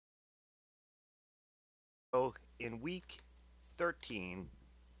So in week 13,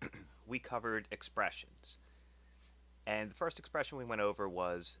 we covered expressions. And the first expression we went over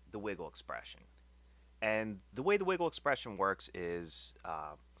was the wiggle expression. And the way the wiggle expression works is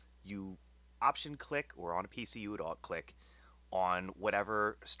you option click, or on a PC you would alt click on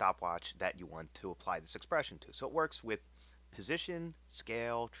whatever stopwatch that you want to apply this expression to. So it works with position,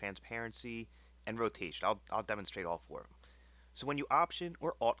 scale, transparency, and rotation. I'll demonstrate all four of them. So when you option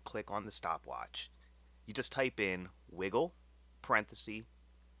or alt click on the stopwatch, you just type in wiggle, parenthesis.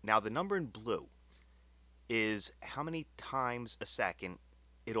 Now the number in blue is how many times a second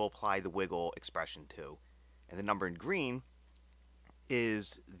it'll apply the wiggle expression to. And the number in green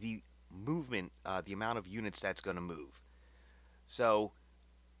is the movement, the amount of units that's going to move. So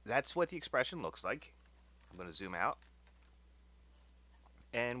that's what the expression looks like. I'm going to zoom out.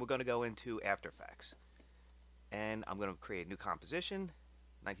 And we're going to go into After Effects. And I'm going to create a new composition,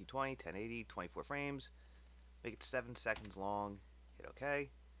 1920, 1080, 24 frames. Make it 7 seconds long. Hit OK.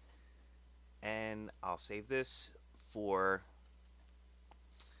 And I'll save this for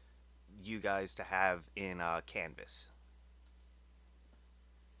you guys to have in Canvas.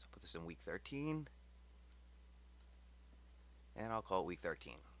 So put this in week 13. And I'll call it week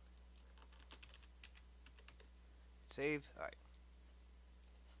 13. Save. Alright.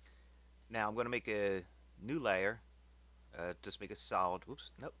 Now I'm going to make a new layer. Just make a solid. Whoops.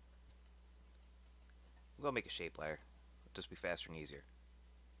 Nope. I'm going to make a shape layer. It'll just be faster and easier.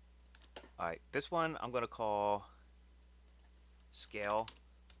 Alright. This one I'm going to call scale.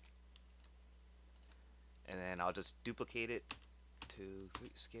 And then I'll just duplicate it. 2,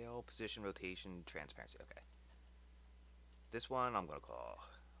 3. Scale, position, rotation, transparency. Okay. This one I'm going to call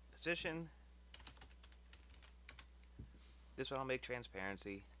position. This one I'll make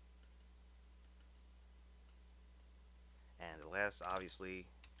transparency. And the last, obviously,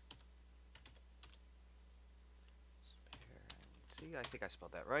 see, I think I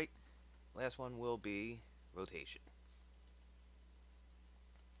spelled that right. Last one will be rotation.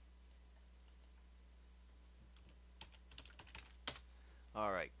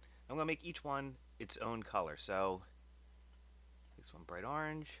 Alright, I'm going to make each one its own color. So, this one bright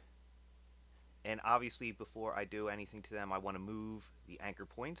orange. And obviously, before I do anything to them, I want to move the anchor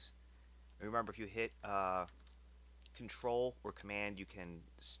points. And remember, if you hit Control or Command, you can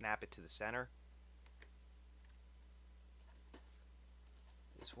snap it to the center.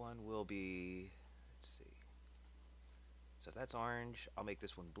 This one will be, let's see. So that's orange. I'll make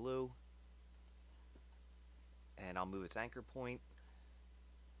this one blue. And I'll move its anchor point.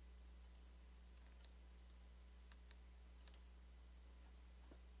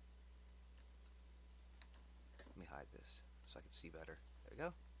 Let me hide this so I can see better. There we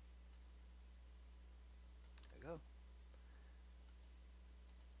go. There we go.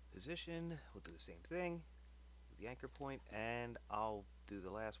 Position, we'll do the same thing with the anchor point, and I'll do the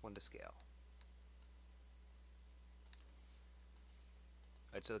last one to scale.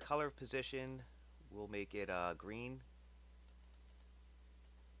 Alright, so the color of position, we'll make it green.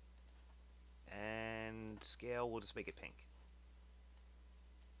 And scale, we'll just make it pink.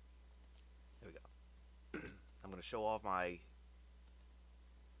 There we go. I'm going to show off my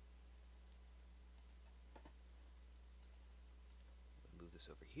move this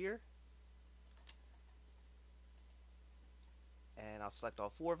over here. And I'll select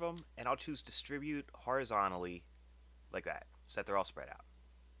all four of them, and I'll choose distribute horizontally like that, so that they're all spread out.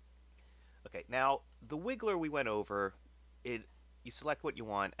 Okay, now the wiggler we went over, you select what you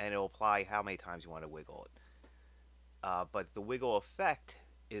want and it'll apply how many times you want to wiggle it. But the wiggle effect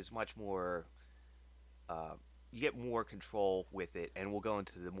is much more, you get more control with it, and we'll go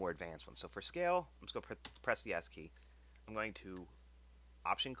into the more advanced one. So for scale, I'm just going to press the S key. I'm going to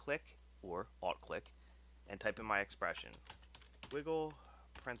option click or alt click and type in my expression. Wiggle,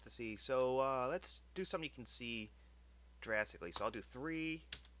 parenthesis. So let's do something you can see drastically. So I'll do 3,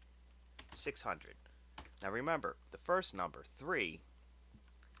 600. Now remember, the first number, 3,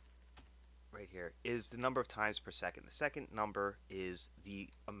 right here, is the number of times per second. The second number is the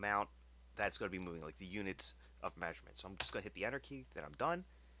amount that's going to be moving, like the units of measurement. So I'm just going to hit the enter key, then I'm done,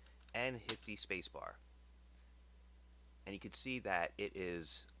 and hit the space bar. And you can see that it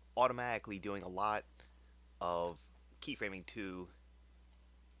is automatically doing a lot of keyframing to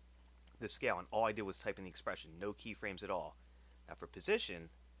the scale, and all I did was type in the expression, no keyframes at all. Now for position,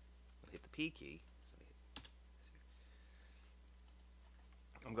 I'll hit the P key.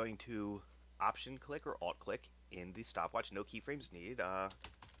 I'm going to option click or alt click in the stopwatch, no keyframes needed.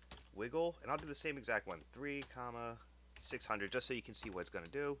 Wiggle, and I'll do the same exact one, 3, 600, just so you can see what it's going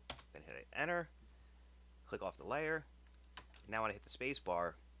to do. Then hit enter, click off the layer. Now when I hit the space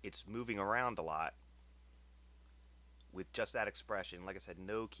bar, it's moving around a lot, with just that expression. Like I said,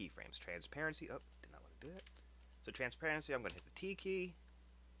 no keyframes. Transparency, oh, did not want to do it. So transparency, I'm going to hit the T key.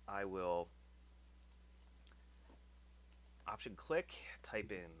 I will option click,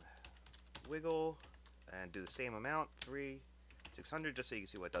 type in wiggle, and do the same amount, 600, just so you can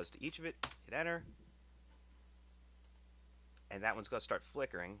see what it does to each of it. Hit enter. And that one's going to start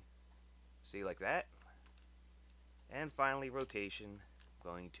flickering. See, like that. And finally, rotation.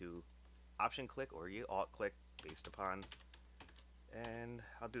 I'm going to option click or you alt click based upon. And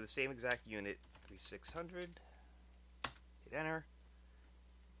I'll do the same exact unit, 3600. Hit enter.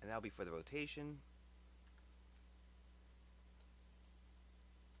 And that'll be for the rotation.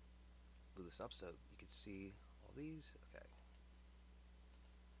 Move this up so you can see all these. Okay.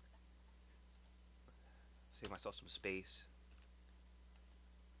 Save myself some space.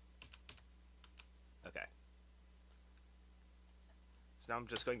 Okay. So now I'm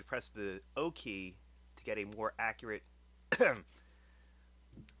just going to press the O key to get a more accurate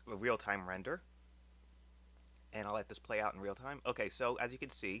real-time render. And I'll let this play out in real time. Okay, so as you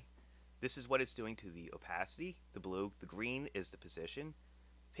can see, this is what it's doing to the opacity. The blue, the green is the position,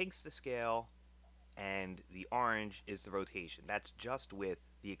 pink's the scale, and the orange is the rotation. That's just with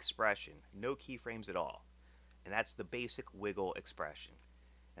the expression, no keyframes at all. And that's the basic wiggle expression.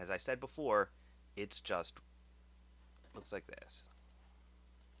 As I said before, it's just looks like this.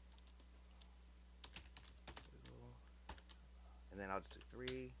 And then I'll just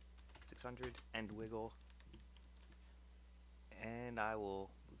do 600, and wiggle. And I will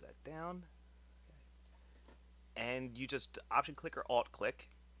move that down. Okay. And you just option click or alt click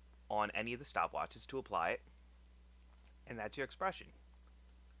on any of the stopwatches to apply it. And that's your expression.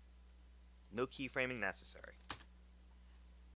 No keyframing necessary.